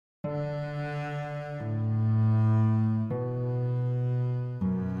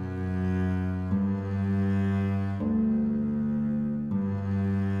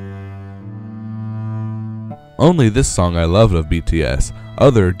Only this song I loved of BTS.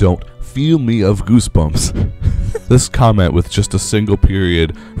 Other don't feel me of goosebumps. This comment with just a single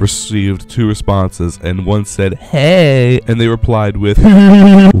period received 2 responses, and one said, "Hey," and they replied with,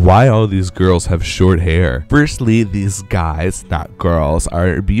 "Why all these girls have short hair? Firstly, these guys, not girls,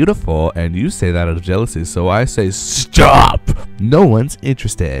 are beautiful, and you say that out of jealousy, so I say stop. No one's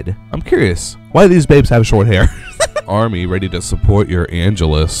interested. I'm curious, why these babes have short hair?" Army ready to support your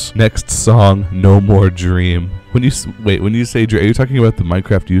Angelus. Next song, No More Dream. When you say dream, are you talking about the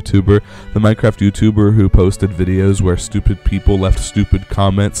Minecraft YouTuber? The Minecraft YouTuber who posted videos where stupid people left stupid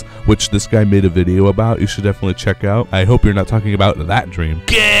comments, which this guy made a video about. You should definitely check out. I hope you're not talking about that dream.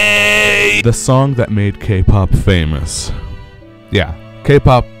 Gay! The song that made K-pop famous. Yeah,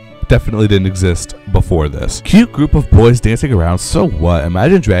 K-pop definitely didn't exist before this. Cute group of boys dancing around, so what?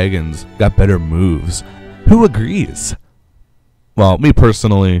 Imagine Dragons got better moves. Who agrees? Well, me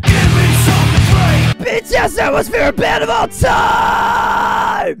personally. BTS are my favorite band of all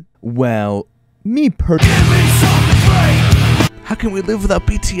time! Well, me personally. How can we live without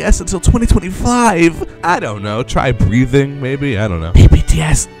BTS until 2025? I don't know. Try breathing, maybe? I don't know. Hey,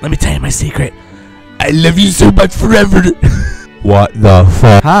 BTS, let me tell you my secret. I love you so much forever. What the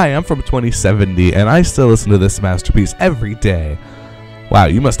fuck? Hi, I'm from 2070, and I still listen to this masterpiece every day. Wow,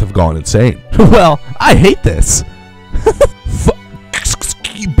 you must have gone insane. Well, I hate this. Fuck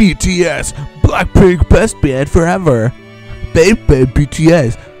BTS, Blackpink best band forever. Babe,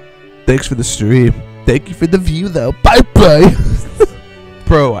 BTS. Thanks for the stream. Thank you for the view, though. Bye bye.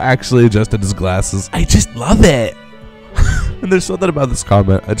 Bro actually adjusted his glasses. I just love it. And there's something about this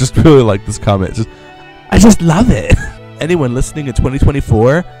comment. I just really like this comment. I just love it. Anyone listening in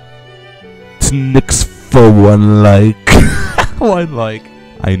 2024? Snicks for one like. One like.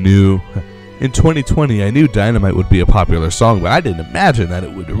 I knew in 2020 I knew Dynamite would be a popular song, but I didn't imagine that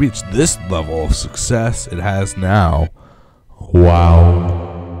it would reach this level of success it has now. Wow.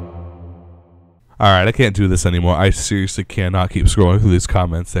 Alright, I can't do this anymore. I seriously cannot keep scrolling through these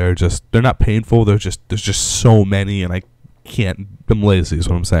comments. They're not painful, there's just so many, and I'm lazy is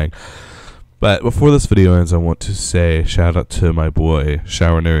what I'm saying. But before this video ends, I want to say shout out to my boy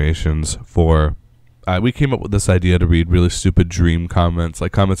Shower Narrations for we came up with this idea to read really stupid dream comments,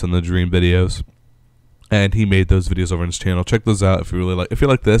 like comments on the dream videos, and he made those videos over on his channel. Check those out if you really like. If you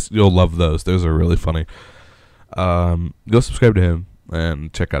like this, you'll love those. Those are really funny. Go subscribe to him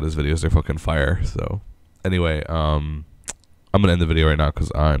and check out his videos. They're fucking fire. So anyway, I'm gonna end the video right now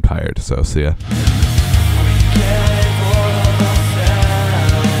because I'm tired. So see ya.